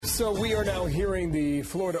So we are now hearing the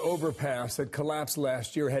Florida overpass that collapsed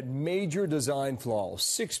last year had major design flaws.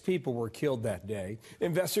 6 people were killed that day.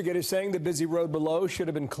 Investigators saying the busy road below should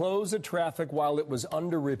have been closed to traffic while it was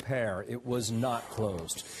under repair. It was not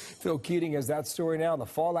closed. Phil Keating has that story now. The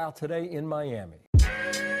fallout today in Miami.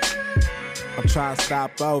 I'm trying to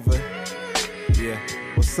stop over. Yeah.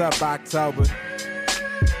 What's up, October?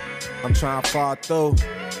 I'm trying to fall through.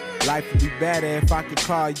 Life would be better if I could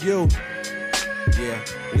call you. Yeah,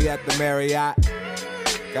 we at the Marriott.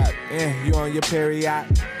 You on your period? I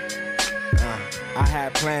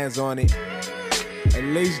had plans on it. At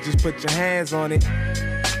least just put your hands on it.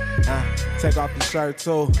 Take off your shirt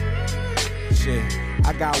too. Shit,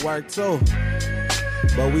 I got work too.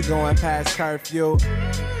 But we going past curfew.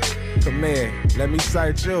 Come here, let me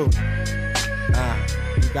search you.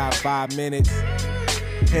 You got 5 minutes.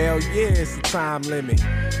 Hell yeah, it's the time limit.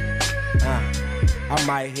 I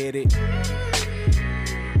might hit it.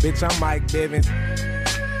 Bitch, I'm Mike Bivens.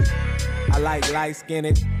 I like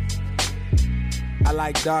light-skinned. I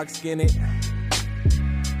like dark-skinned.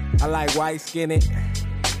 I like white-skinned.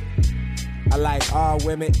 I like all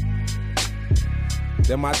women.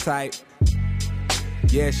 They're my type.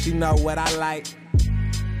 Yeah, she know what I like.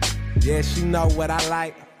 Yeah, she know what I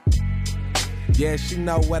like. Yeah, she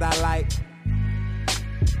know what I like.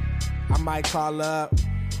 I might call her up.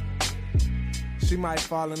 She might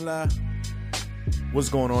fall in love. What's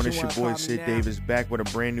going on? It's your boy Sid Davis back with a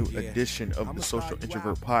brand new edition of the Social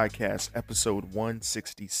Introvert Podcast, episode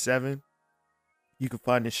 167. You can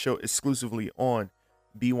find this show exclusively on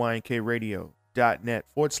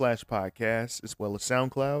bynkradio.net/podcast, as well as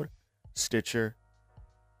SoundCloud, Stitcher,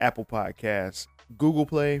 Apple Podcasts, Google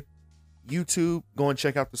Play, YouTube. Go and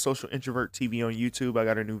check out the Social Introvert TV on YouTube. I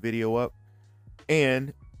got a new video up.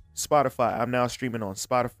 And Spotify. I'm now streaming on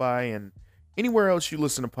Spotify and anywhere else you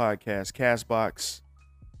listen to podcasts, Castbox,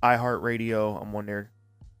 iHeartRadio. I'm on there,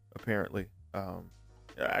 apparently. I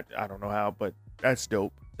don't know how, but that's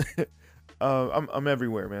dope. I'm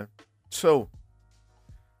everywhere, man. So,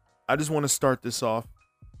 I just want to start this off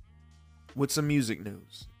with some music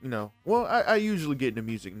news. I usually get into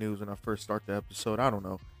music news when I first start the episode. I don't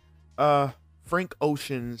know. Frank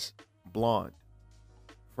Ocean's Blonde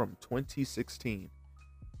from 2016.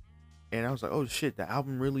 And I was like, oh shit, the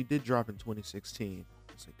album really did drop in 2016.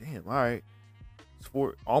 I was like, damn, all right. It's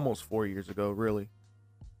almost 4 years ago, really.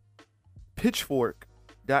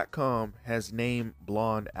 Pitchfork.com has named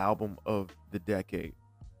Blonde album of the decade.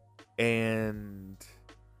 And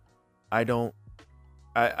I don't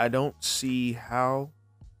see how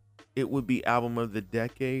it would be album of the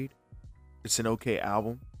decade. It's an okay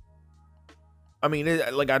album. I mean,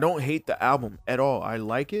 I don't hate the album at all. I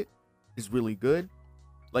like it. It's really good.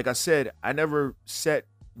 Like I said, I never sat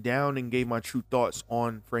down and gave my true thoughts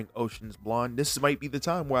on Frank Ocean's Blonde. This might be the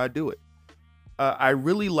time where I do it. I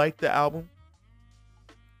really like the album.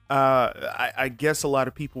 I guess a lot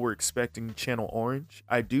of people were expecting Channel Orange.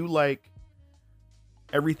 I do like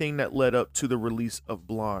everything that led up to the release of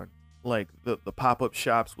Blonde. Like the pop-up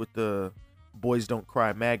shops with the Boys Don't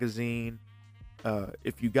Cry magazine.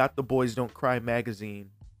 If you got the Boys Don't Cry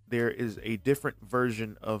magazine, there is a different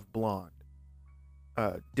version of Blonde.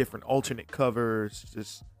 Different alternate covers.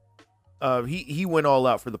 Just he went all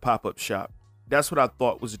out for the pop-up shop. That's what I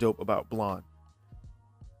thought was dope about Blonde.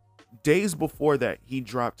 Days before that, he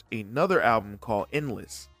dropped another album called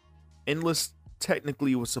Endless. Endless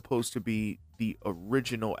technically was supposed to be the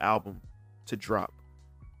original album to drop,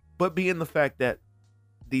 but being the fact that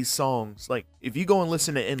these songs, like if you go and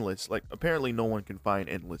listen to Endless, like apparently no one can find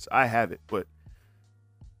Endless. I have it, but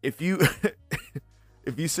if you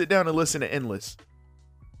if you sit down and listen to Endless,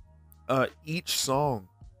 each song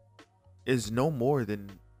is no more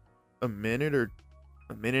than a minute or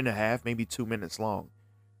a minute and a half, maybe 2 minutes long.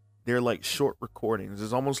 They're like short recordings.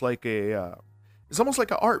 It's almost like an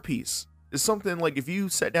art piece. It's something like if you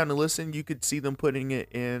sat down and listened, you could see them putting it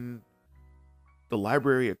in the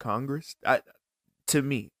Library of Congress. To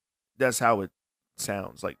me, that's how it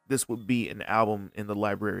sounds. Like this would be an album in the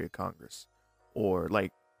Library of Congress, or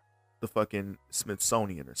like the fucking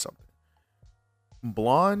Smithsonian or something.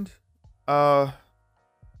 Blonde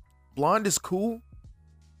is cool,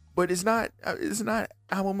 but it's not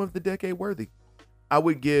album of the decade worthy. I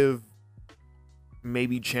would give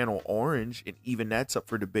maybe Channel Orange, and even that's up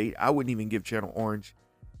for debate. I wouldn't even give Channel Orange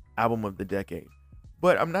album of the decade.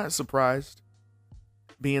 But I'm not surprised,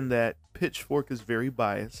 being that Pitchfork is very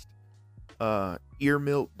biased.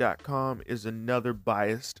 Earmilk.com is another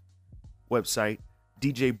biased website.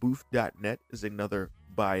 DJBooth.net is another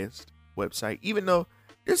biased website. Even though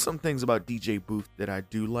there's some things about DJ Booth that I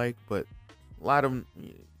do like, but a lot of them,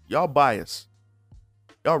 y'all bias.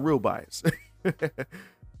 Y'all real biased.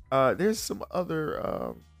 There's some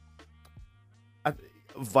other.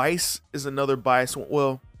 Vice is another biased one.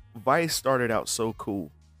 Well, Vice started out so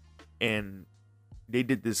cool, and they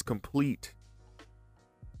did this complete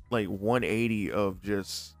like 180 of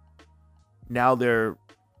just now they're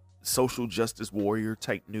social justice warrior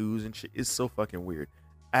type news and shit. It's so fucking weird.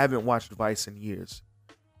 I haven't watched Vice in years.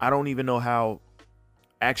 I don't even know how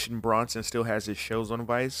Action Bronson still has his shows on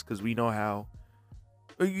Vice, because we know how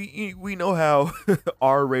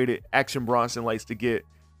R-rated Action Bronson likes to get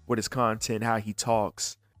with his content, how he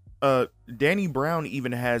talks. Danny Brown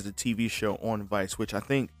even has a TV show on Vice, which I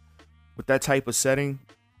think with that type of setting,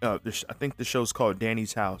 I think the show's called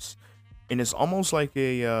Danny's House, and it's almost like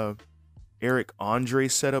a Eric Andre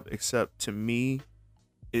setup, except to me,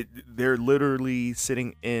 they're literally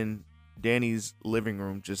sitting in Danny's living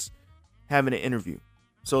room just having an interview.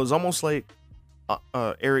 So it's almost like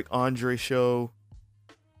Eric Andre show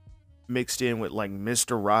mixed in with like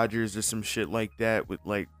Mr. Rogers or some shit like that, with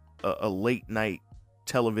like a late night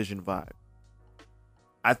television vibe.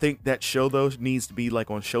 I think that show though needs to be like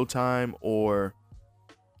on Showtime or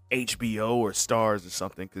HBO or Stars or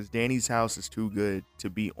something, because Danny's House is too good to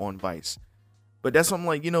be on Vice. But that's something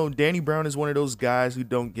like, Danny Brown is one of those guys who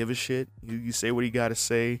don't give a shit. You say what he got to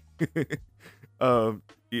say.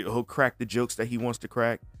 He'll crack the jokes that he wants to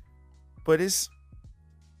crack. But it's,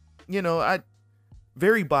 I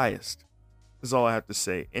very biased is all I have to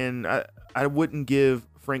say. And I wouldn't give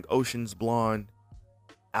Frank Ocean's Blonde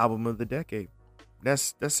album of the decade.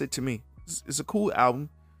 That's it to me. It's a cool album.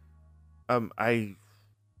 I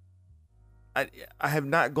have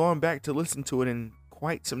not gone back to listen to it in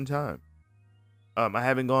quite some time. I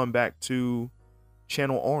haven't gone back to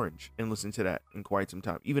Channel Orange and listened to that in quite some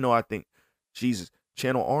time. Even though I think, Jesus,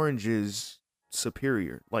 Channel Orange is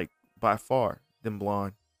superior, like by far, than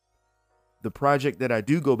Blonde. The project that I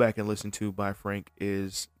do go back and listen to by Frank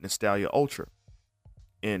is Nostalgia Ultra.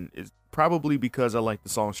 And it's probably because I like the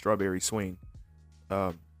song Strawberry Swing.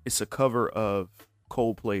 It's a cover of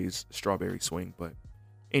Coldplay's Strawberry Swing. But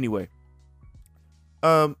anyway,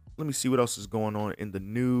 let me see what else is going on in the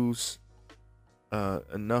news.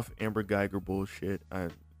 Enough Amber Geiger bullshit.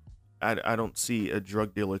 I don't see a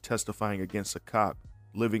drug dealer testifying against a cop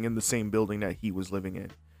living in the same building that he was living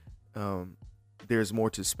in. There's more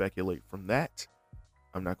to speculate from that.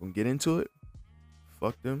 I'm not gonna get into it.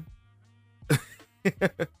 Fuck them.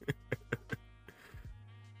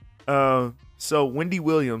 So Wendy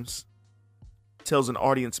Williams tells an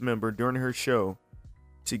audience member during her show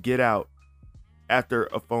to get out after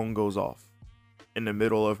a phone goes off in the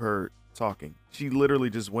middle of her talking. She literally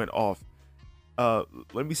just went off.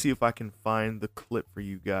 Let me see if I can find the clip for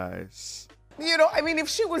you guys. If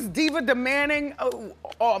she was diva demanding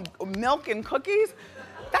milk and cookies,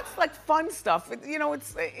 that's like fun stuff.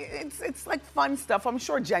 It's like fun stuff. I'm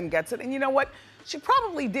sure Jen gets it. And you know what? She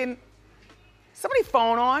probably didn't. Somebody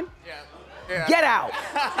phone on. Yeah. Get out.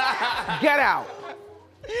 Get out.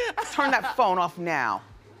 Turn that phone off now,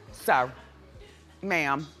 sir,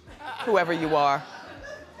 ma'am, whoever you are.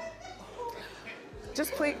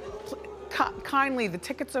 Just please, kindly, the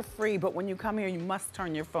tickets are free, but when you come here, you must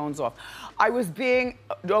turn your phones off. I was being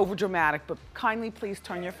overdramatic, but kindly please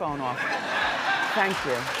turn your phone off. Thank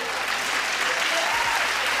you.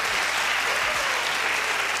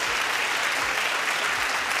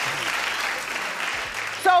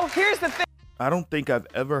 So here's the thing. I don't think I've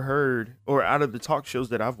ever heard, or out of the talk shows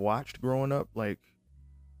that I've watched growing up, like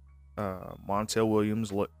Montel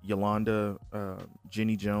Williams, Yolanda,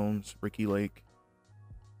 Jenny Jones, Ricky Lake,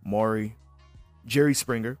 Maury, Jerry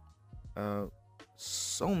Springer,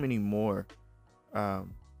 so many more.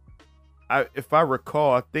 If I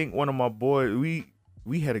recall, I think one of my boys,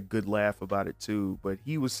 we had a good laugh about it too, but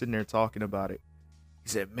he was sitting there talking about it. He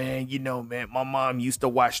said, man, my mom used to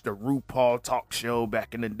watch the RuPaul talk show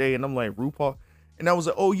back in the day. And I'm like, RuPaul? And I was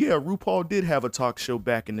like, oh yeah, RuPaul did have a talk show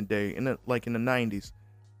back in the day, like in the 90s.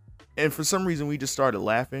 And for some reason, we just started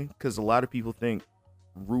laughing because a lot of people think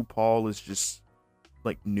RuPaul is just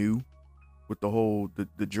like new with the whole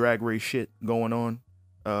the drag race shit going on.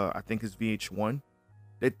 I think it's VH1.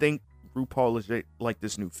 They think RuPaul is like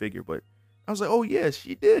this new figure, but I was like, oh yeah,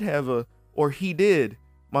 he did have a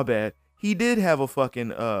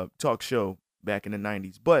fucking talk show back in the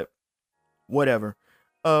 90s. But whatever.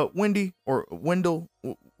 Wendy or Wendell,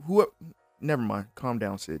 whoever, never mind. Calm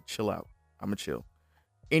down, Sid. Chill out. I'ma chill.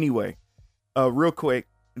 Anyway, real quick,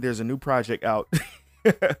 there's a new project out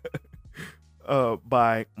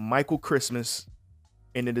by Michael Christmas,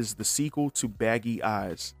 and it is the sequel to Baggy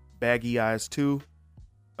Eyes. Baggy Eyes 2.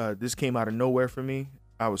 This came out of nowhere for me.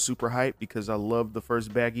 I was super hyped because I loved the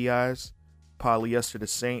first Baggy Eyes. Polyester the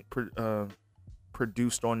Saint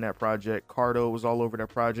produced on that project. Cardo was all over that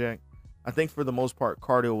project. I think for the most part,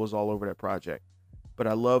 Cardo was all over that project. But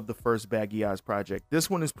I love the first Baggy Eyes project. This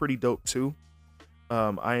one is pretty dope too.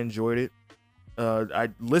 I enjoyed it. I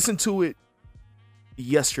listened to it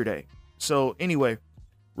yesterday. So anyway,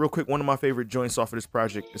 real quick, one of my favorite joints off of this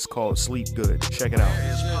project is called Sleep Good. Check it out.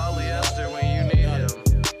 It's polyester when you need him.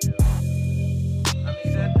 I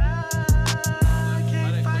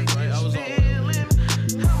can't fight this feeling.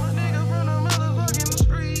 I'm a nigga from the motherfucking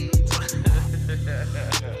streets.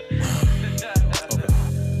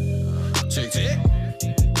 Tick, tick.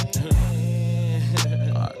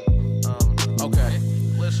 Okay.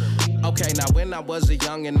 Okay, now when I was a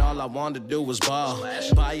youngin', all I wanted to do was ball.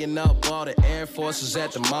 Buying up all the Air Forces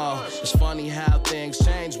at the mall. It's funny how things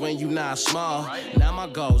change when you not small. Now my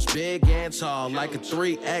goals big and tall, like a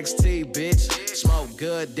 3XT, bitch. Smoke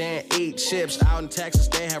good, then eat chips. Out in Texas,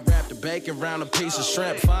 they have wrapped the bacon around a piece of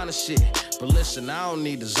shrimp. Fine as shit. But listen, I don't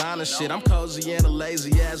need designer shit. I'm cozy and a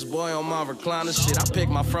lazy ass boy on my recliner shit. I pick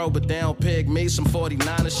my fro, but they don't pick me. Some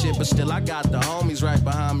 49er shit, but still I got the homies right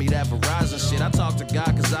behind me. That Verizon shit. I talk to God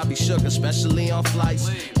cause I be shook, especially on flights.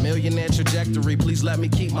 Millionaire trajectory, please let me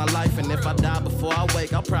keep my life. And if I die before I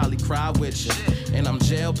wake, I'll probably cry with you. And I'm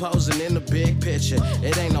jail posing in the big picture.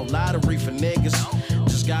 It ain't no lottery for niggas.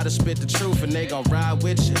 Just gotta spit the truth and they gon' ride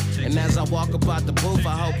with you. And as I walk about the booth,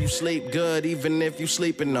 I hope you sleep good, even if you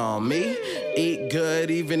sleeping on me. Eat good,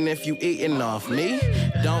 even if you eating off me.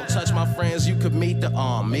 Don't touch my friends, you could meet the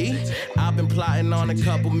army. I've been plotting on a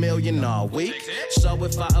couple million all week. So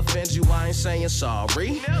if I offend you, I ain't saying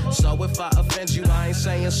sorry. So if I offend you, I ain't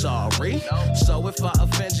saying sorry. So if I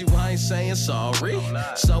offend you, I ain't saying sorry.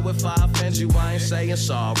 So if I offend you, I ain't saying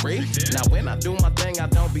sorry. Now when I do my thing, I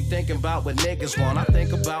don't be thinking about what niggas want. I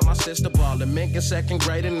think about my sister ballin', Mink in second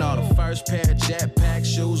grade and all. The first pair of jetpack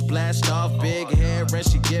shoes, blast off, big hair, and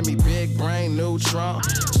she give me big brain, neutron.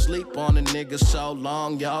 Sleep on a nigga so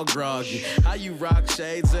long, y'all groggy. How you rock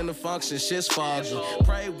shades in the function, shit's foggy.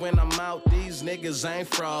 Pray when I'm out, these niggas ain't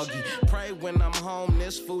froggy. Pray when I'm home,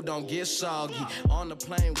 this food don't get soggy. On the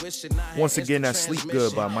plane, wishing I had Once again, that's Sleep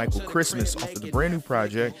Good by Michael Christmas off of the brand new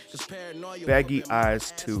project, Baggy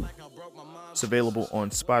Eyes 2. It's available on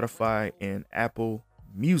Spotify and Apple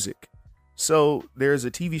Music. So there's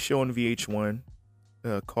a TV show on VH1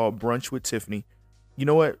 called Brunch with Tiffany. You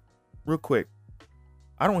know what? Real quick,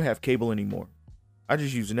 I don't have cable anymore. I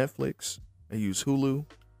just use Netflix. I use Hulu.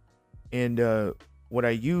 And what I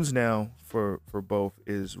use now for both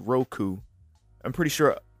is Roku. I'm pretty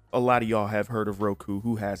sure a lot of y'all have heard of Roku.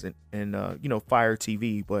 Who hasn't? And, Fire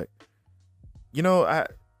TV. But, I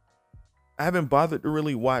haven't bothered to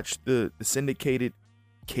really watch the syndicated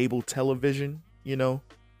cable television,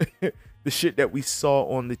 the shit that we saw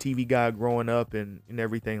on the TV Guide growing up and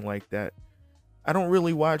everything like that. I don't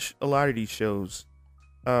really watch a lot of these shows.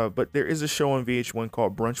 But there is a show on VH1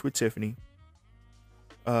 called Brunch with Tiffany.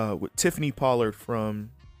 With Tiffany Pollard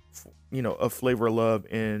from, A Flavor of Love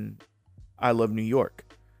and I Love New York.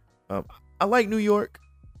 I like New York.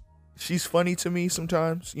 She's funny to me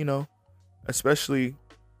sometimes, especially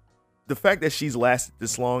the fact that she's lasted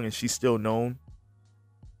this long and she's still known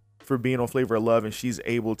for being on Flavor of Love and she's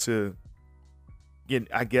able to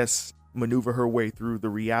maneuver her way through the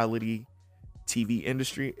reality TV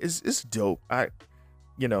industry is dope.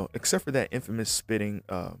 Except for that infamous spitting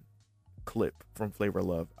clip from Flavor of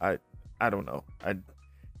Love. I don't know.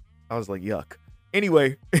 I was like, yuck.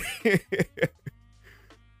 Anyway,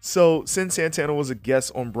 so Sin Santana was a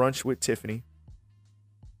guest on Brunch with Tiffany.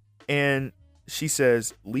 And she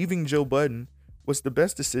says, leaving Joe Budden was the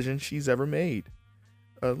best decision she's ever made.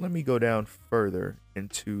 Let me go down further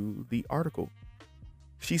into the article.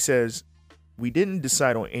 She says, we didn't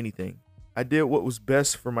decide on anything. I did what was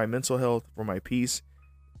best for my mental health, for my peace,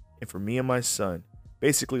 and for me and my son.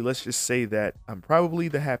 Basically, let's just say that I'm probably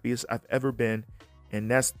the happiest I've ever been, and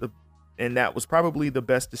that was probably the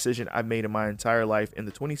best decision I've made in my entire life in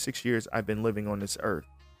the 26 years I've been living on this earth.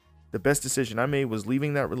 The best decision I made was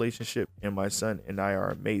leaving that relationship, and my son and I are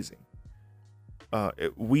amazing.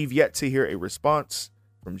 We've yet to hear a response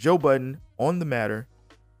from Joe Budden on the matter,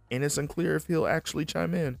 and it's unclear if he'll actually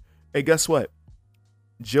chime in. Hey, guess what?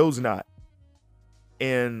 Joe's not.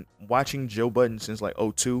 And watching Joe Budden since like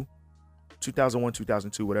 2001,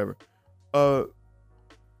 2002, whatever.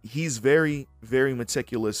 He's very, very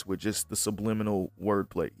meticulous with just the subliminal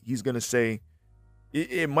wordplay. He's going to say,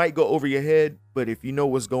 it might go over your head, but if you know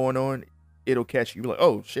what's going on, it'll catch you. You're like,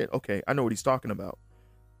 oh shit, okay, I know what he's talking about.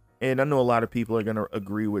 And I know a lot of people are going to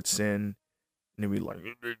agree with Sin. And they'll be like,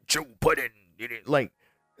 Joe Budden did it. Like,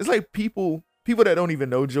 it's like people that don't even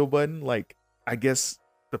know Joe Budden, like, I guess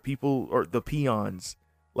the people or the peons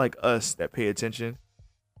like us that pay attention,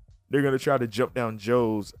 they're gonna try to jump down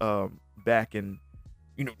Joe's back, and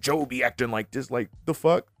Joe will be acting like this. Like, the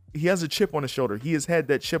fuck? He has a chip on his shoulder. He has had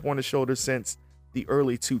that chip on his shoulder since the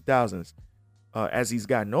early 2000s. As he's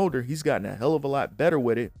gotten older, he's gotten a hell of a lot better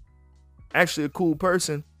with it. Actually, a cool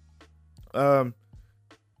person. Being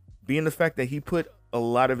the fact that he put a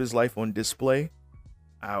lot of his life on display,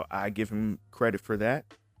 I give him credit for that.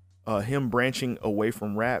 Him branching away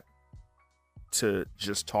from rap to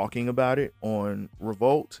just talking about it on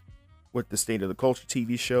Revolt with the State of the Culture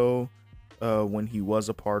TV show, when he was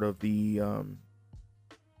a part of the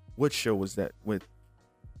what show was that with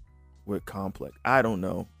Complex? I don't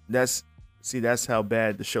know. That's how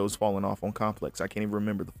bad the show's fallen off on Complex. I can't even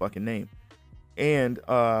remember the fucking name. And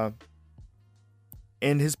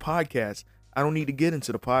his podcast. I don't need to get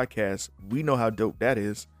into the podcast. We know how dope that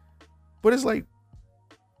is. But it's like,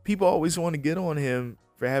 people always want to get on him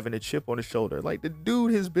for having a chip on his shoulder. Like, the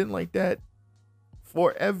dude has been like that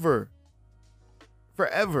forever.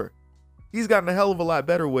 Forever. He's gotten a hell of a lot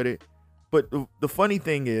better with it. But the funny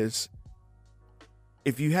thing is,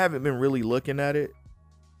 if you haven't been really looking at it,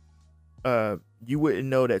 you wouldn't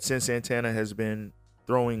know that Sin Santana has been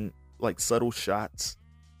throwing like subtle shots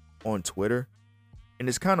on Twitter. And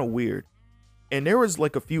it's kind of weird. And there was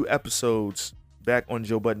like a few episodes back on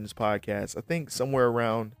Joe Budden's podcast. I think somewhere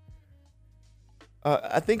around,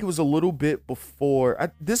 I think it was a little bit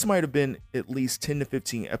before. This might have been at least 10 to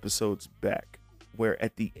 15 episodes back, where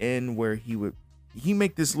at the end where he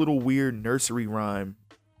make this little weird nursery rhyme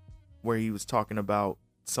where he was talking about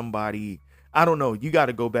somebody. I don't know. You got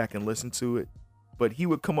to go back and listen to it. But he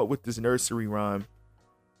would come up with this nursery rhyme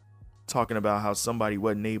talking about how somebody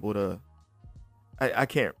wasn't able to. I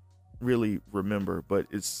can't really remember, but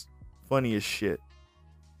it's funny as shit.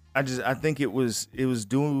 I think it was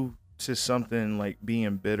due to something like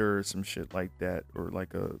being bitter or some shit like that, or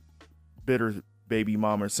like a bitter baby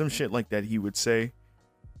mama or some shit like that he would say.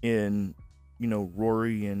 In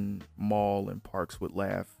Rory and Mal and Parks would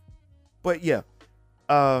laugh. But yeah,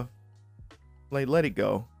 like, let it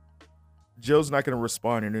go. Joe's not gonna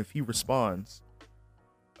respond, and if he responds,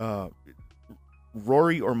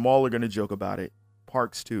 Rory or Mal are gonna joke about it.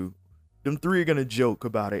 Parks too. Them three are gonna joke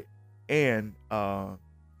about it, and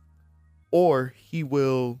or he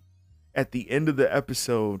will, at the end of the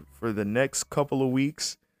episode for the next couple of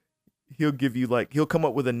weeks, he'll come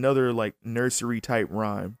up with another like nursery type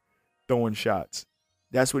rhyme, throwing shots.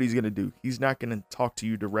 That's what he's gonna do. He's not gonna talk to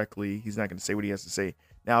you directly. He's not gonna say what he has to say.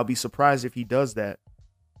 Now, I'll be surprised if he does that,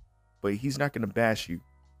 but he's not gonna bash you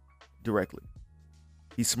directly.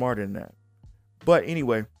 He's smarter than that. But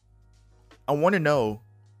anyway, I want to know,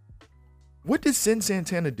 what did Sin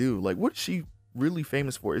Santana do? Like, what is she really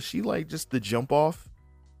famous for? Is she like just the jump off?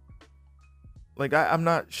 Like, I'm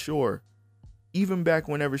not sure. Even back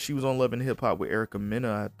whenever she was on Love and Hip Hop with Erica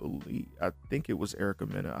Mena, I think it was Erica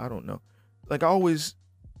Mena. I don't know. Like, I was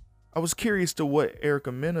curious to what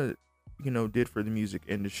Erica Mena, did for the music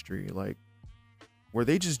industry. Like, were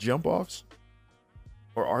they just jump offs?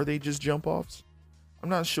 Or are they just jump offs? I'm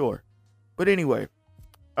not sure. But anyway,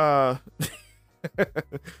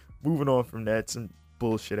 moving on from that, some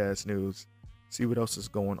bullshit ass news. See what else is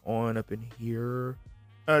going on up in here.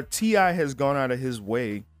 T.I. has gone out of his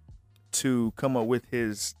way to come up with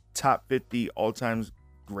his top 50 all-time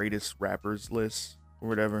greatest rappers list or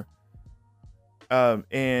whatever.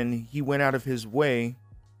 And he went out of his way,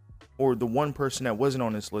 or the one person that wasn't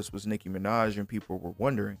on this list was Nicki Minaj, and people were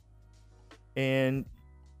wondering. And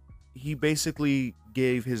he basically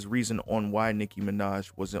gave his reason on why Nicki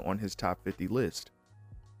Minaj wasn't on his top 50 list.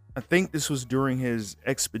 I think this was during his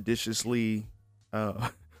Expeditiously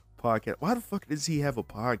podcast. Why the fuck does he have a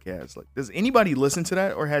podcast? Like, does anybody listen to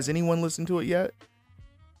that, or has anyone listened to it yet?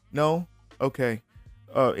 No? Okay.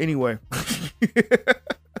 Anyway.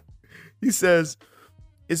 He says,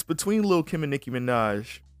 it's between Lil' Kim and Nicki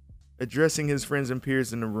Minaj, addressing his friends and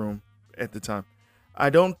peers in the room at the time. I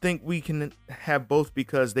don't think we can have both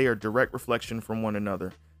because they are direct reflection from one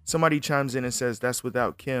another. Somebody chimes in and says that's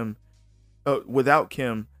without Kim,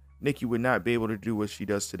 Nicki would not be able to do what she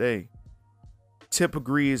does today. Tip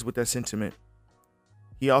agrees with that sentiment.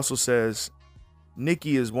 He also says,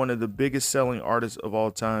 Nicki is one of the biggest selling artists of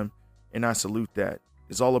all time, and I salute that.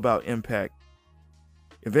 It's all about impact.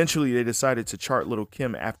 Eventually, they decided to chart Lil'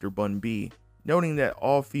 Kim after Bun B, noting that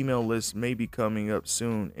all female lists may be coming up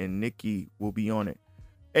soon and Nicki will be on it.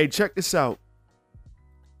 Hey, check this out.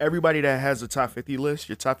 Everybody that has a top 50 list,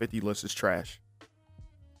 your top 50 list is trash.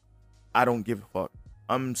 I don't give a fuck.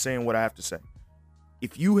 I'm saying what I have to say.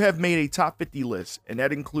 If you have made a top 50 list, and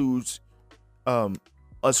that includes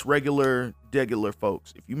us regular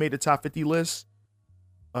folks, if you made a top 50 list,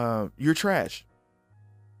 you're trash.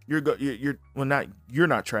 You're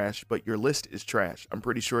not trash, but your list is trash. I'm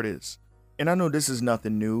pretty sure it is. And I know this is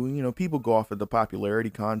nothing new. You know, people go off of the popularity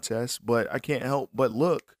contest, but I can't help but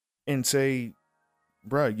look and say,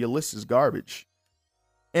 bruh, your list is garbage.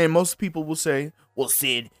 And most people will say, well,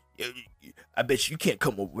 Sid, I bet you can't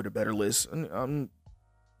come up with a better list. And I'm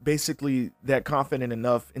basically that confident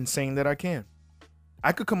enough in saying that I can.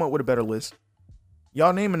 I could come up with a better list.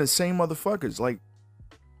 Y'all naming the same motherfuckers. Like,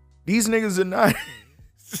 these niggas are not.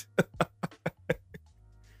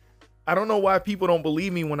 I don't know why people don't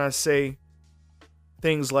believe me when I say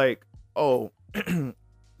things like, oh,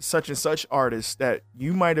 such and such artist that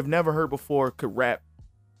you might have never heard before could rap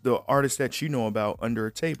the artist that you know about under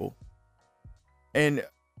a table. And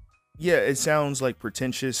yeah, it sounds like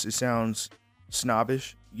pretentious. It sounds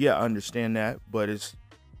snobbish. Yeah, I understand that. But it's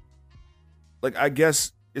like, I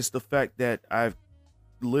guess it's the fact that I've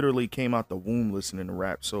literally came out the womb listening to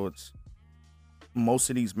rap. So it's most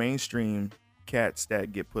of these mainstream cats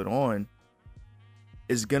that get put on,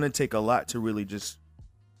 is going to take a lot to really just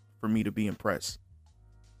for me to be impressed.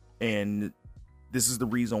 And this is the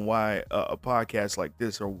reason why a podcast like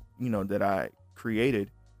this, or, you know, that I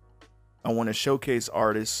created, I want to showcase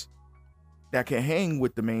artists that can hang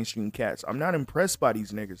with the mainstream cats. I'm not impressed by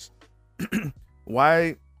these niggas.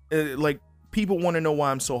 Why? Like, people want to know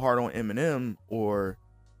why I'm so hard on Eminem or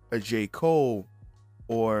a J. Cole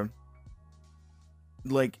or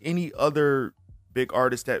like any other big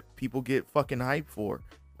artist that people get fucking hype for,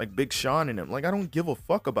 like Big Sean and them. Like, I don't give a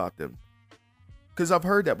fuck about them, because I've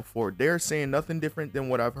heard that before. They're saying nothing different than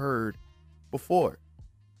what I've heard before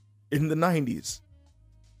in the 90s.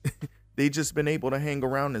 They just been able to hang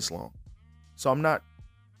around this long. So I'm not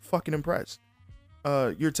fucking impressed.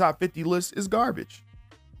 Your top 50 list is garbage.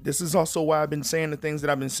 This is also why I've been saying the things that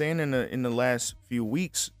I've been saying in the last few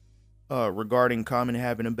weeks regarding Common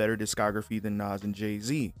having a better discography than Nas and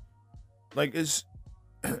Jay-Z. Like, it's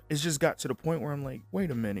just got to the point where I'm like,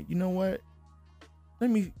 wait a minute, you know what? Let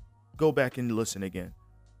me go back and listen again.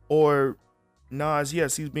 Or Nas,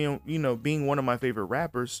 yes, he's being one of my favorite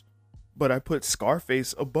rappers, but I put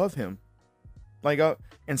Scarface above him. Like,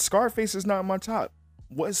 and Scarface is not in my top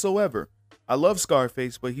whatsoever. I love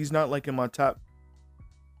Scarface, but he's not like in my top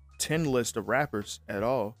 10 list of rappers at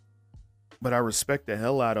all. But I respect the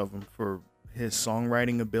hell out of him for his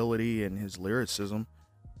songwriting ability and his lyricism.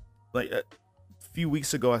 Like, a few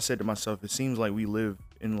weeks ago, I said to myself, it seems like we live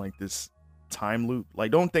in like this time loop.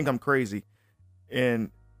 Like, don't think I'm crazy. And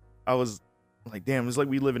I was like, damn, it's like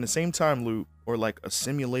we live in the same time loop, or like a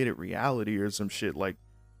simulated reality or some shit. Like,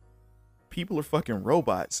 people are fucking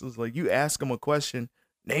robots. It's like, you ask them a question,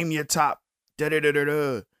 name your top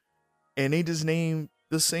da-da-da-da-da, and they just name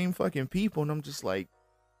the same fucking people. And I'm just like,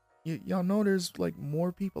 y'all know there's like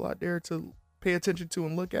more people out there to pay attention to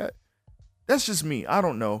and look at. That's just me. I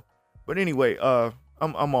don't know. But anyway,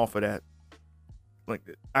 I'm off of that. Like,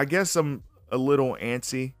 I guess I'm a little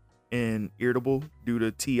antsy and irritable due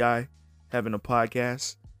to T.I. having a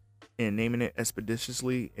podcast and naming it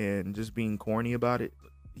Expeditiously and just being corny about it.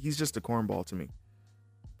 He's just a cornball to me.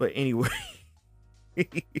 But anyway,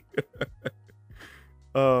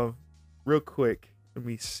 real quick, let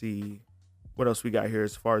me see what else we got here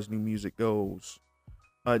as far as new music goes.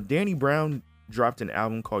 Danny Brown dropped an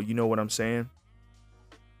album called You Know What I'm Saying,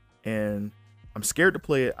 and I'm scared to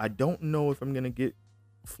play it. I don't know if I'm gonna get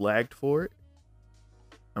flagged for it.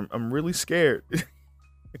 I'm really scared.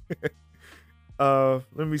 Let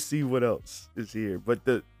me see what else is here. But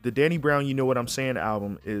the Danny Brown You Know What I'm Saying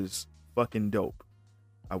album is fucking dope.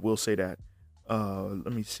 I will say that.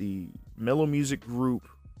 Let me see. Mellow Music Group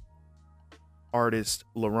artist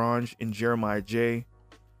LaRange and Jeremiah J.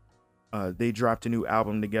 They dropped a new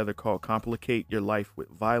album together called Complicate Your Life with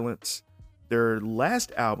Violence. Their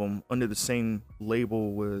last album under the same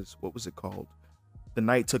label was, what was it called? The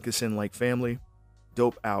Night Took Us In Like Family.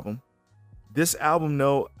 Dope album. This album,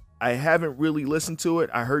 though, I haven't really listened to it.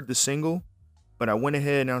 I heard the single, but I went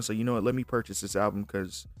ahead and I was like, you know what, let me purchase this album,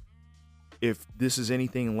 because if this is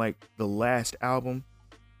anything like the last album,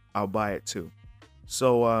 I'll buy it too.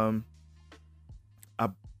 So I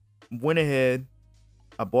went ahead,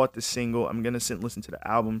 I bought the single. I'm gonna sit and listen to the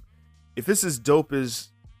album. If it's as dope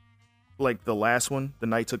as like the last one, The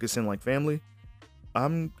Night Took Us In Like Family,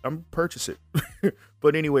 I'm purchase it.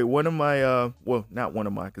 But anyway, one of my well, not one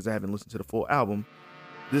of my, because I haven't listened to the full album.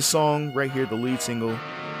 This song right here, the lead single,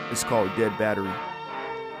 is called Dead Battery.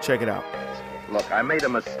 Check it out. Look, I made a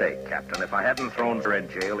mistake, Captain. If I hadn't thrown her in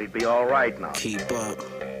jail, he'd be all right now. Keep up.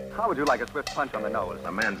 How would you like a swift punch on the nose?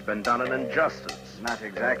 A man's been done an injustice. Not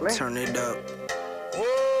exactly. Turn it up.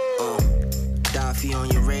 Daffy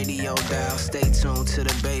on your radio dial. Stay tuned to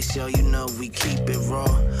the bass, yo. You know we keep it raw.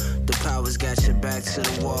 The powers got your back to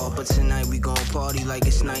the wall, but tonight we gon' party like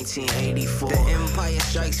it's 1984. The Empire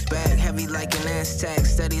Strikes Back, heavy like an Aztec,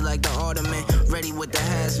 steady like the Ottoman, ready with the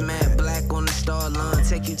hazmat, black on the star line,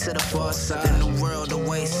 take you to the far side. The new world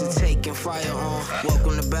awaits and taking fire on.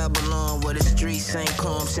 Welcome to Babylon, where the streets ain't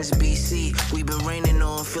calm since BC. We been raining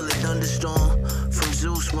on, feel a thunderstorm. From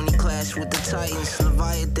Zeus when he clashed with the Titans,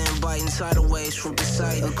 Leviathan biting tidal waves from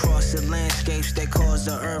Poseidon. Across the landscapes that cause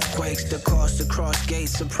the earthquakes, the cost to cross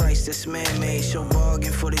gates, a price that's man-made. Show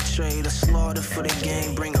bargain for the trade, a slaughter for the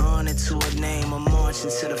game. Bring honor to a name, a march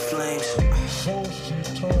into the flames.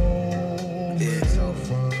 Yeah.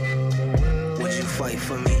 Would you fight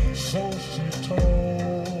for me?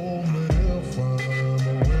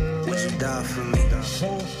 Would you die for me?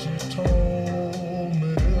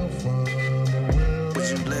 Would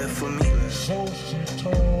you live for me?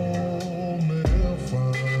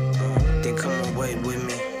 Then come away with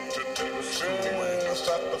me.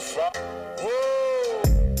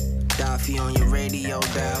 Daffy on your radio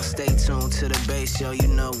dial. Stay tuned to the bass, yo. You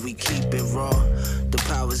know we keep it raw. The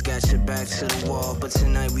powers got your back to the wall, but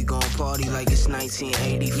tonight we gon' party like it's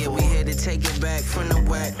 1984. Yeah, we here to take it back from the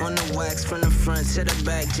whack, on the wax, from the front to the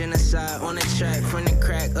back. Genocide on the track, from the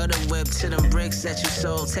crack of the whip to them bricks that you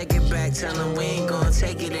sold. Take it back, tell them we ain't gon'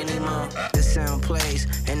 take it anymore. The sound plays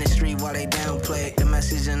in the street while they downplay. The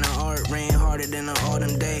message in the art rain harder than an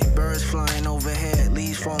autumn day. Birds flying overhead,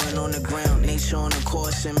 leaves falling on the ground. Nature on the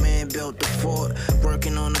course and man built the fort.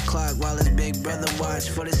 Working on the clock while his big brother watch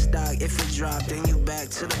for the stock. If it dropped, then you back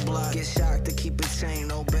to the block. Get shocked to keep it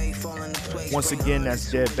tame, obey, fall into place. Once again,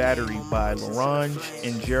 that's Dead Battery by Larange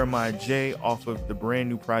and Jeremiah J off of the brand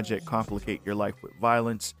new project Complicate Your Life with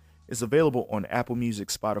Violence. It's available on Apple Music,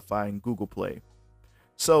 Spotify, and Google Play.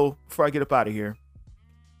 So, before I get up out of here,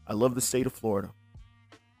 I love the state of Florida.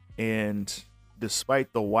 And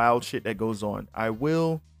despite the wild shit that goes on, I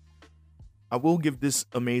will give this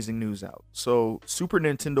amazing news out. So, Super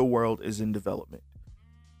Nintendo World is in development.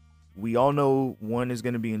 We all know one is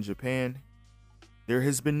going to be in Japan. There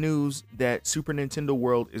has been news that Super Nintendo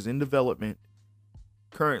World is in development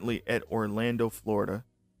currently at Orlando, Florida,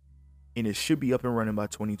 and it should be up and running by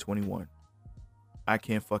 2021. I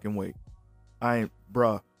can't fucking wait.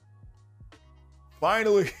 Bruh.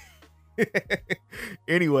 Finally.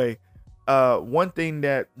 Anyway, one thing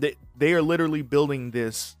that they are literally building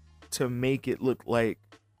this to make it look like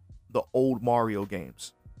the old Mario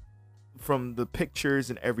games. From the pictures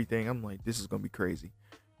and everything, I'm like, this is gonna be crazy.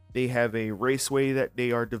 They have a raceway that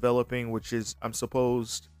they are developing, which is,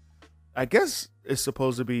 I guess it's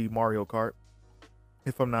supposed to be Mario Kart,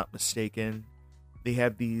 if I'm not mistaken. They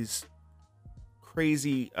have these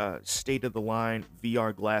crazy state-of-the-line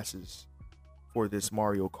VR glasses for this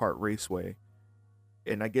Mario Kart raceway.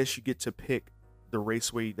 And I guess you get to pick the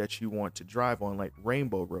raceway that you want to drive on, like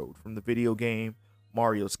Rainbow Road from the video game,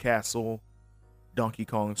 Mario's Castle, Donkey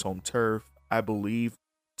Kong's Home Turf. I believe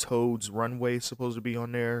Toad's Runway is supposed to be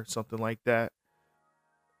on there, something like that.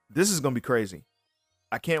 This is going to be crazy.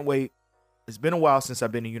 I can't wait. It's been a while since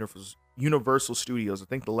I've been to Universal Studios. I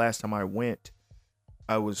think the last time I went,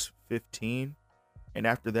 I was 15. And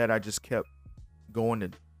after that, I just kept going to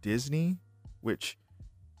Disney, which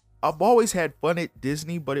I've always had fun at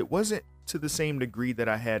Disney, but it wasn't to the same degree that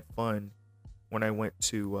I had fun when I went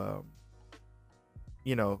to,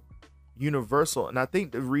 Universal. And I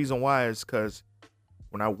think the reason why is because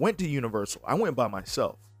when I went to Universal, I went by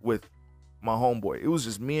myself with my homeboy. It was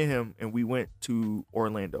just me and him, and we went to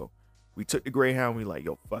Orlando. We took the Greyhound. We like,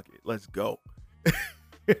 yo, fuck it, let's go.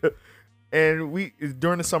 And we,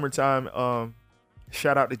 during the summertime,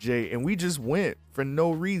 shout out to Jay, and we just went for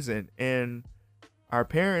no reason. And our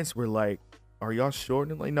parents were like, are y'all sure?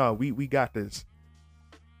 And like, no, we got this.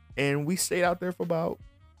 And we stayed out there for about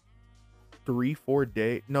 3-4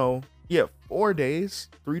 days. No, yeah, 4 days,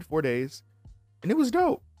 3 to 4 days. And it was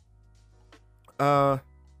dope. Last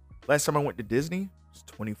time I went to Disney was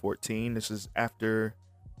 2014. This is after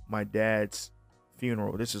my dad's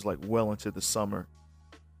funeral. This is like well into the summer.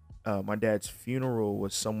 My dad's funeral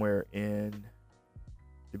was somewhere in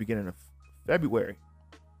the beginning of February.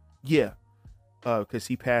 Yeah. Because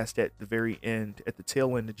he passed at the very end, at the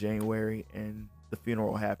tail end of January, and the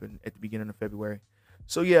funeral happened at the beginning of February.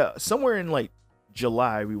 So yeah, somewhere in like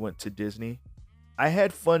July, we went to Disney. I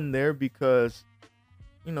had fun there because,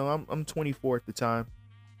 I'm 24 at the time,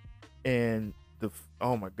 and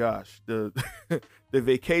oh my gosh, the the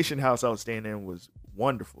vacation house I was staying in was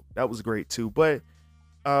wonderful. That was great too. But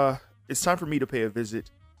it's time for me to pay a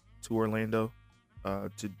visit to Orlando,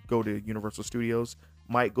 to go to Universal Studios.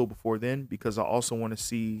 Might go before then because I also want to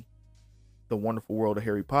see The Wonderful World of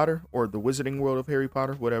Harry Potter, or The Wizarding World of Harry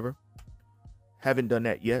Potter, whatever. Haven't done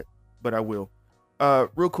that yet, but I will.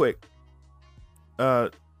 Real quick.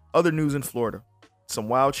 Other news in Florida. Some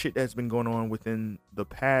wild shit that's been going on within the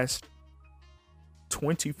past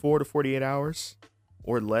 24 to 48 hours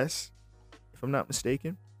or less, if I'm not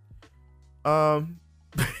mistaken.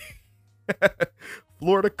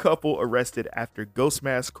 Florida couple arrested after ghost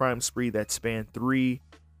mask crime spree that spanned 3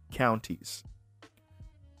 counties.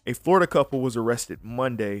 A Florida couple was arrested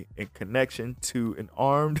Monday in connection to an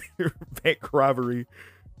armed bank robbery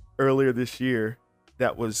earlier this year.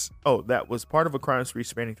 That was part of a crime spree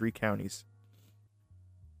spanning 3 counties.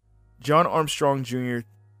 John Armstrong Jr.,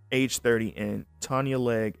 age 30, and Tanya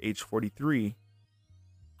Legg, age 43,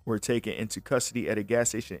 were taken into custody at a gas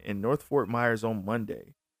station in North Fort Myers on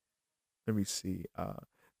Monday. Let me see.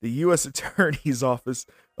 The U.S. Attorney's Office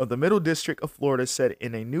of the Middle District of Florida said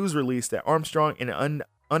in a news release that Armstrong and an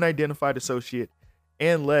unidentified associate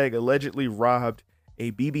and Legg allegedly robbed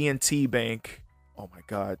a BB&T bank. Oh my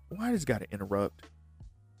God, why does it gotta interrupt?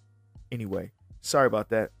 Anyway, sorry about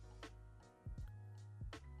that.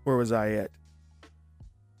 Where was I at?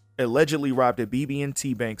 Allegedly robbed a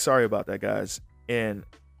BB&T bank. Sorry about that, guys. In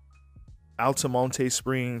Altamonte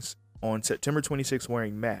Springs on September 26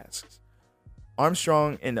 wearing masks.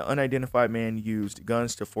 Armstrong and the unidentified man used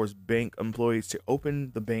guns to force bank employees to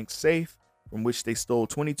open the bank's safe, from which they stole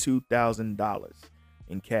 $22,000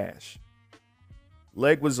 in cash.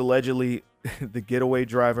 Legg was allegedly the getaway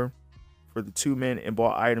driver for the 2 men and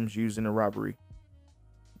bought items used in the robbery.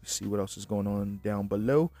 Let's see what else is going on down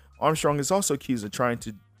below. Armstrong is also accused of trying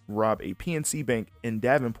to rob a PNC bank in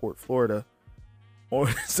Davenport, Florida on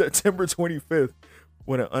September 25th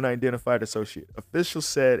with an unidentified associate. Officials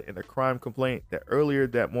said in a crime complaint that earlier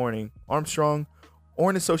that morning, Armstrong or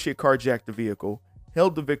an associate carjacked the vehicle,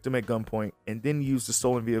 held the victim at gunpoint, and then used the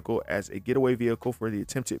stolen vehicle as a getaway vehicle for the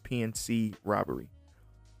attempted PNC robbery.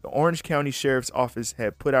 The Orange County Sheriff's Office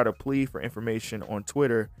had put out a plea for information on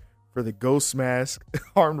Twitter for the ghost mask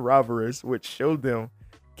armed robbers, which showed them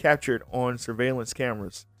captured on surveillance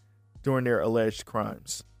cameras during their alleged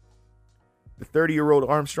crimes. The 30-year-old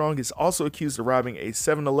Armstrong is also accused of robbing a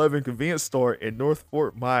 7-Eleven convenience store in North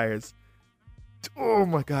Fort Myers. Oh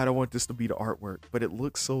my God, I want this to be the artwork, but it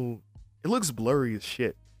looks blurry as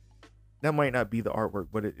shit. That might not be the artwork,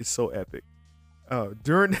 but it's so epic.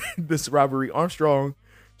 During this robbery, Armstrong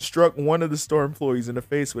struck one of the store employees in the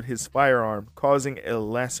face with his firearm, causing a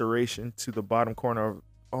laceration to the bottom corner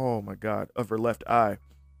of her left eye.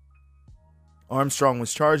 Armstrong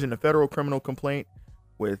was charged in a federal criminal complaint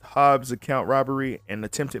with Hobbs account robbery and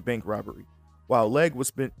attempted bank robbery, while Legg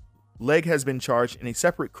has been charged in a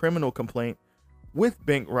separate criminal complaint with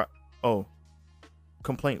bank robbery.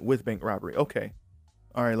 Okay.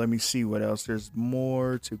 All right, let me see what else. There's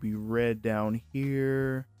more to be read down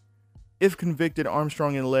here. If convicted,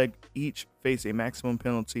 Armstrong and Legg each face a maximum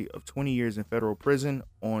penalty of 20 years in federal prison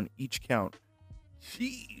on each count.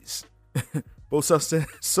 Jeez. Both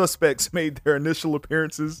suspects made their initial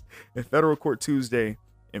appearances in federal court Tuesday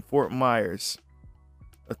in Fort Myers.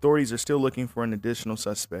 Authorities are still looking for an additional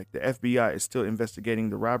suspect. The FBI is still investigating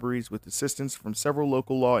the robberies with assistance from several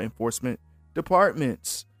local law enforcement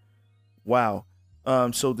departments. Wow.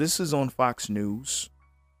 So this is on Fox News,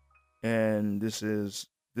 and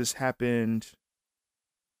this happened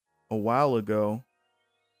a while ago,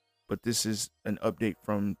 but this is an update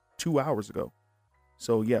from 2 hours ago.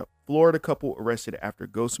 So yeah, Florida couple arrested after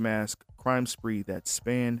ghost mask crime spree that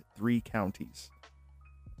spanned 3 counties.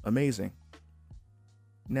 Amazing.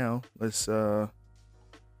 Now let's I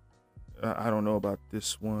don't know about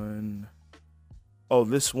this one. Oh,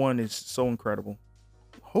 this one is so incredible.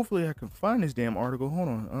 Hopefully I can find this damn article. Hold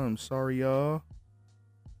on. I'm sorry, y'all.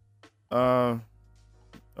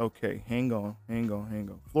 Okay, hang on.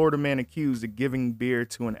 Florida man accused of giving beer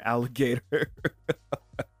to an alligator.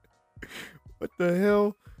 What the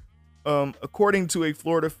hell? According to a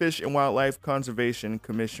Florida Fish and Wildlife Conservation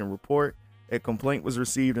Commission report, a complaint was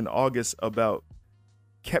received in August about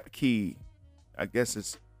Kepke. I guess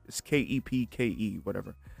it's Kepke,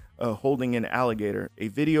 whatever. Holding an alligator. A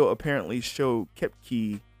video apparently showed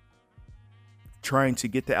Kepke trying to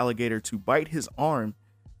get the alligator to bite his arm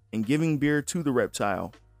and giving beer to the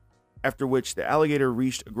reptile, after which the alligator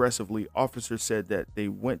reached aggressively. Officers said that they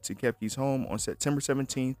went to Kepke's home on September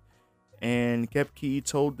 17th, and Kepke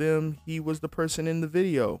told them he was the person in the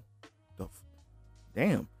video.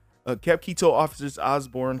 Damn. Kepke told officers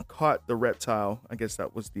Osborne caught the reptile, I guess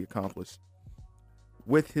that was the accomplice,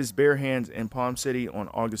 with his bare hands in Palm City on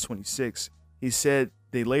August 26. He said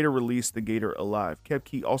they later released the gator alive.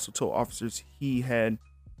 Kepke also told officers he had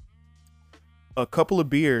a couple of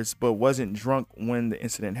beers, but wasn't drunk when the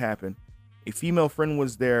incident happened. A female friend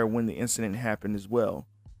was there when the incident happened as well.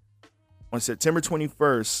 On September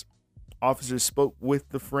 21st, officers spoke with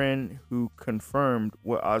the friend who confirmed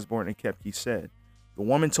what Osborne and Koepke said. The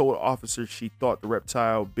woman told officers she thought the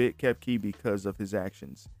reptile bit Koepke because of his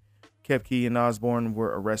actions. Koepke and Osborne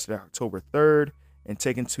were arrested October 3rd and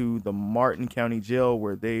taken to the Martin County Jail,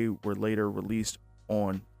 where they were later released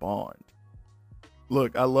on bond.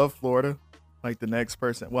 Look, I love Florida like the next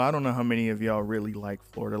person. Well, I don't know how many of y'all really like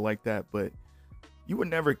Florida like that, but you would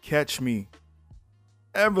never catch me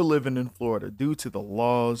ever living in Florida due to the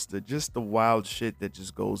laws, just the wild shit that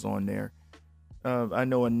just goes on there. I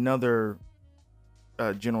know another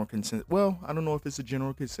general consensus. Well, I don't know if it's a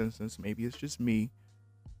general consensus. Maybe it's just me.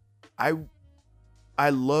 I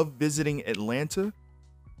love visiting Atlanta.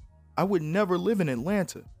 I would never live in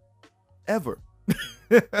Atlanta, ever.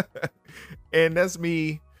 And that's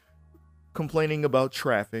me complaining about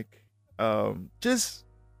traffic. Just,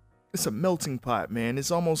 it's a melting pot, man.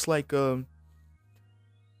 It's almost like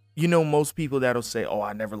most people that'll say, oh,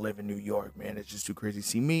 I never live in New York, man. It's just too crazy.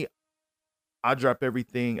 See me, I drop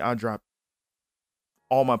everything. I drop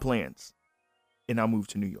all my plans and I'll move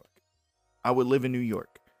to New York. I would live in New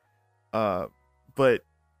York. But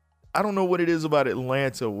I don't know what it is about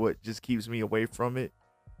Atlanta, what just keeps me away from it.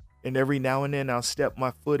 And every now and then I'll step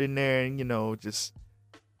my foot in there and, just,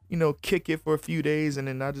 kick it for a few days. And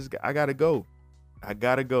then I gotta go. I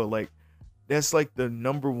gotta go. Like, that's like the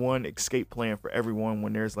number one escape plan for everyone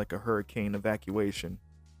when there's like a hurricane evacuation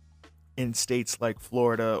in states like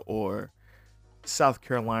Florida or South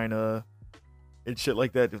Carolina and shit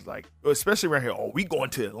like that. It's like, especially around here, oh, we going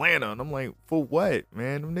to Atlanta. And I'm like, for what,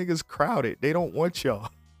 man? Them niggas crowded. They don't want y'all.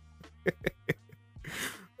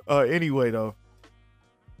 Anyway, though,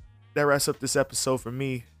 that wraps up this episode for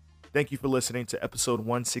me. Thank you for listening to episode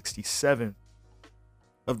 167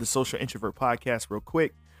 of the Social Introvert Podcast. Real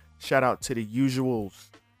quick, shout out to the usuals: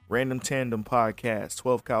 Random Tandem Podcast,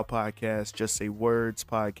 12 Cow Podcast, Just Say Words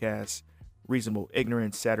Podcast, Reasonable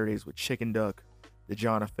Ignorance, Saturdays with Chicken Duck, the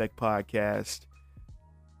John Effect Podcast.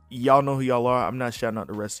 Y'all know who y'all are. I'm not shouting out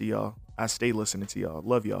the rest of y'all. I stay listening to y'all.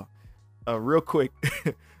 Love y'all. Real quick,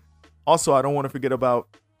 also, I don't want to forget about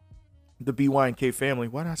the BYNK family.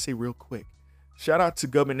 Why did I say real quick? Shout out to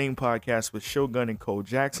Government Name Podcast with Shogun and Cole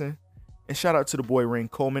Jackson. And shout out to the boy Rain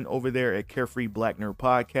Coleman over there at Carefree Black Nerd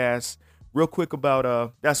Podcast. Real quick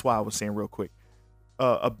about, that's why I was saying real quick,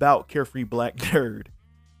 about Carefree Black Nerd.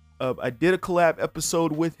 I did a collab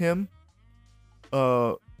episode with him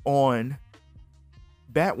on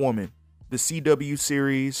Batwoman, the CW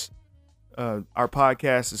series. Our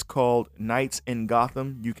podcast is called Nights in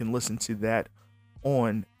Gotham. You can listen to that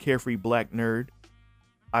on Carefree Black Nerd.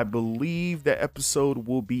 I believe that episode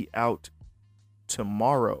will be out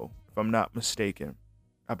tomorrow, if I'm not mistaken.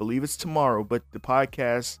 I believe it's tomorrow, but the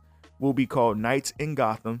podcast will be called Nights in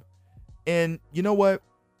Gotham. And you know what?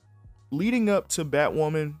 Leading up to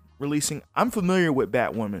Batwoman releasing, I'm familiar with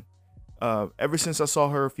Batwoman. Ever since I saw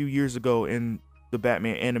her a few years ago in the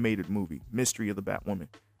Batman animated movie, Mystery of the Batwoman.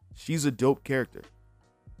 She's a dope character.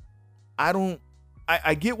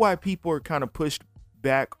 I get why people are kind of pushed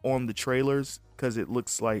back on the trailers because it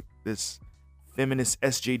looks like this feminist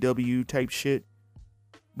SJW type shit.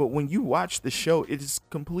 But when you watch the show, it is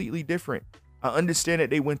completely different. I understand that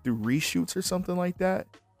they went through reshoots or something like that.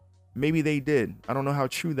 Maybe they did. I don't know how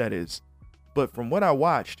true that is. But from what I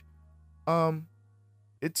watched,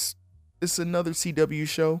 it's another CW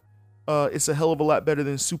show. It's a hell of a lot better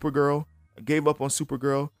than Supergirl. I gave up on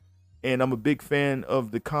Supergirl, and I'm a big fan of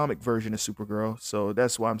the comic version of Supergirl. So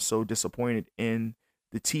that's why I'm so disappointed in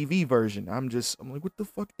the TV version. I'm like, what the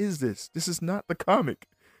fuck is this? This is not the comic.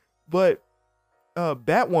 But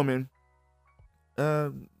Batwoman,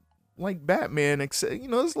 like Batman, except,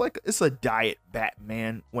 it's a diet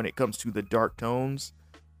Batman when it comes to the dark tones.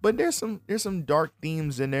 But there's some dark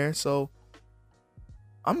themes in there, so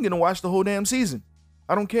I'm gonna watch the whole damn season.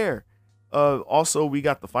 I don't care. Also, we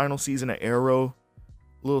got the final season of Arrow.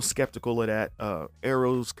 A little skeptical of that.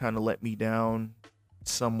 Arrow's kind of let me down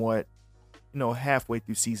somewhat, halfway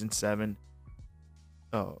through season 7.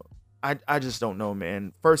 I just don't know,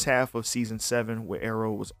 man. First half of season 7 with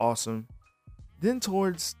Arrow was awesome. Then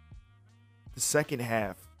towards the second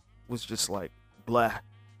half was just like blah.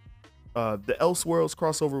 The Elseworlds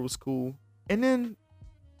crossover was cool. And then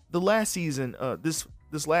the last season, this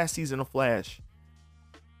last season of Flash,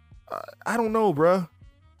 I don't know, bro.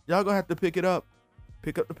 Y'all gonna have to pick it up.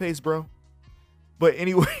 Pick up the pace, bro. But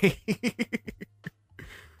anyway,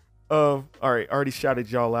 all right, already shouted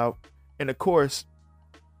y'all out. And of course,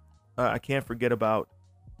 I can't forget about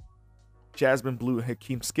Jasmine Blue and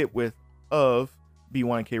Hakeem Skipwith of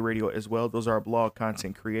B1K Radio as well. Those are blog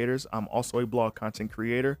content creators. I'm also a blog content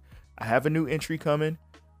creator. I have a new entry coming.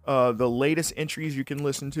 The latest entries you can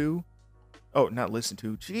listen to. Oh, not listen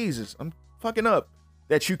to. Jesus, I'm fucking up.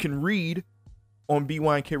 That you can read on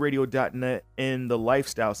bynkradio.net in the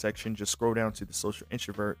lifestyle section. Just scroll down to the Social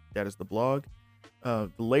Introvert. That is the blog. The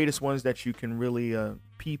latest ones that you can really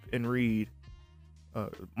peep and read.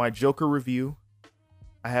 My Joker review.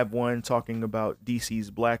 I have one talking about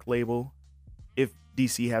DC's Black Label, if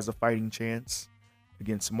DC has a fighting chance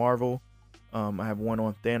against Marvel. I have one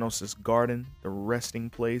on Thanos' Garden, the resting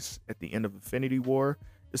place at the end of Infinity War.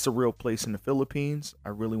 It's a real place in the Philippines. I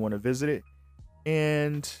really want to visit it.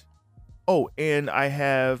 And I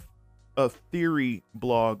have a theory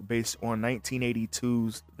blog based on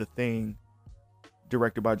 1982's The Thing,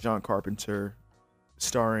 directed by John Carpenter,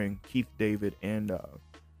 starring Keith David and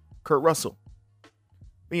Kurt Russell.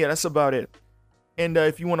 But yeah, that's about it. And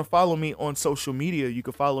if you want to follow me on social media, you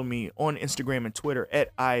can follow me on Instagram and Twitter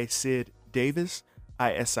at iSidDavis,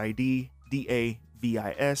 ISIDDAVIS.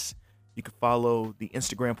 You can follow the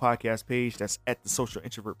Instagram podcast page, that's at the Social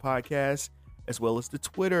Introvert Podcast, as well as the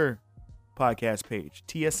Twitter podcast page,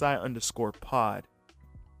 TSI_pod.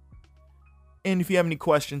 And if you have any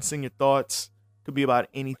questions, send your thoughts. Could be about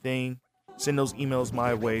anything. Send those emails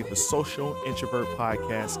my way, the Social Introvert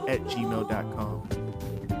Podcast at gmail.com.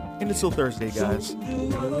 And until Thursday, guys.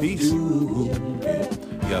 Peace.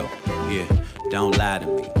 Yo, yeah, don't lie to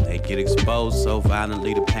me. They get exposed so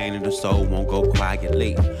violently, the pain in the soul won't go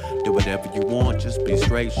quietly. Do whatever you want, just be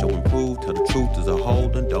straight, show and prove, tell the truth as a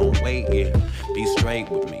whole, and don't wait, yeah. Be straight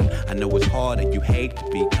with me. I know it's hard and you hate to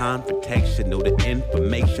be confrontational. The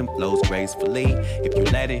information flows gracefully. If you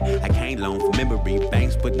let it, I can't loan for memory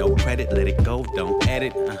banks, but no credit, let it go, don't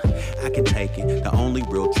edit. I can take it. The only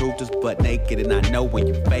real truth is butt naked, and I know when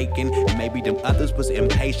you faking. And maybe them others was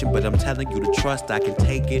impatient, but I'm telling you the trust, I can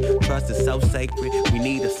take it. Trust is so sacred. We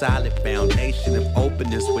need a solid foundation of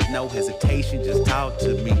openness with no hesitation. Just talk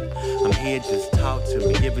to me. I'm here, just talk to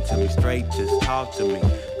me. Give it to me straight, just talk to me.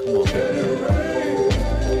 Come on. Let it rain.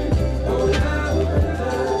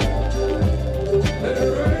 Let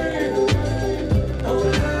it rain.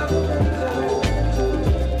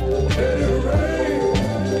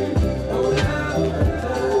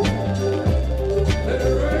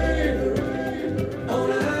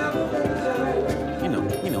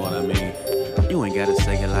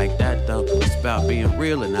 Like that though, it's about being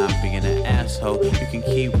real and not being an asshole. You can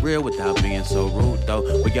keep real without being so rude though.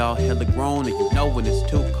 We all hella grown and you know when it's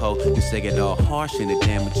too cold. You say it all harsh and the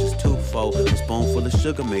damage is twofold. A spoonful of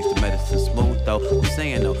sugar makes the medicine smooth though. I'm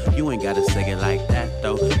saying though, you ain't gotta say it like that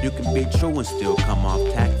though. You can be true and still come off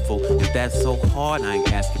tactful. If that's so hard, I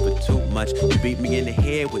ain't asking for too much. You beat me in the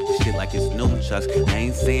head with the shit like it's nunchucks. I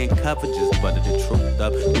ain't saying cover, just butter the truth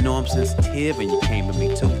up. You know I'm sensitive and you came at me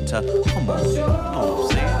too tough. Come on, you know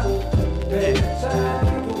what I'm saying? Hey.